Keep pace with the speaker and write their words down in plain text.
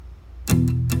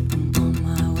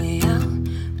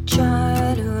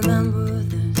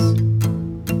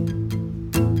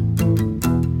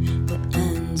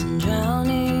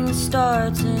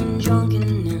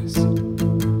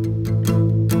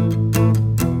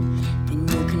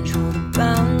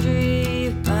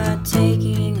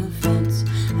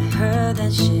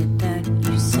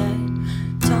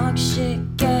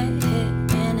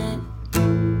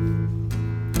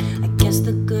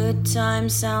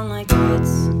sound like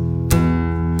this.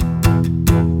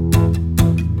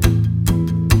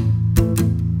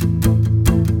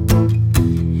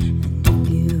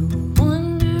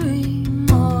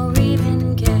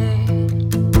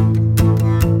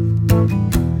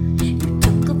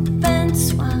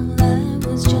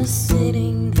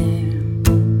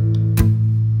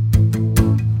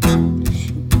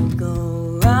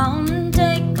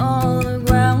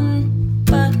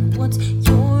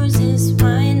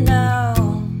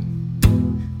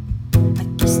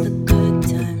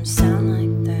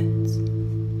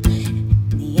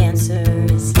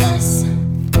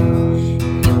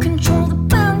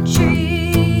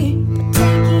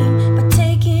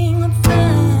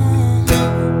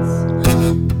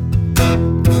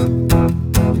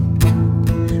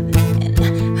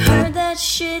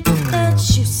 Shit that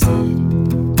you said,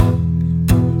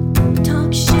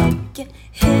 talk shit, get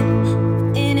hit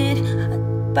in it. I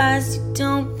advise you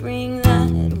don't bring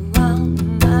that around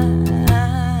my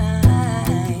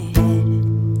head.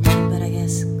 But I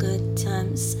guess good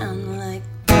times sound like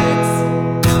threats.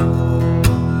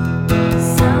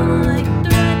 Sound like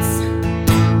threats.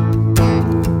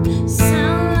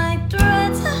 Sound like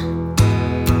threats.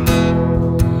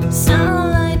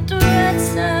 Sound like threats.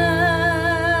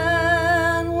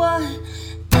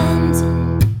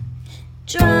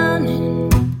 Drowning,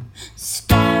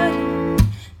 starting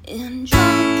in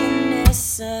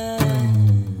drunkenness.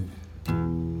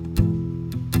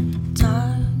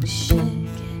 Talk shit,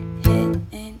 get hit,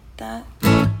 ain't that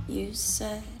what you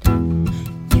said?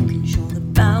 You control the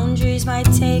boundaries by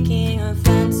taking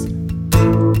offense.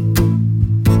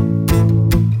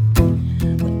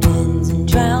 What ends in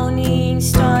drowning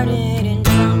started in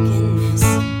drunkenness.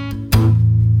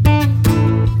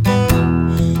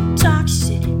 Talk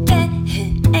shit,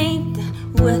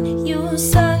 what you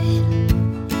said.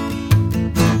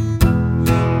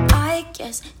 I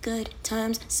guess good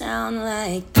times sound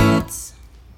like this.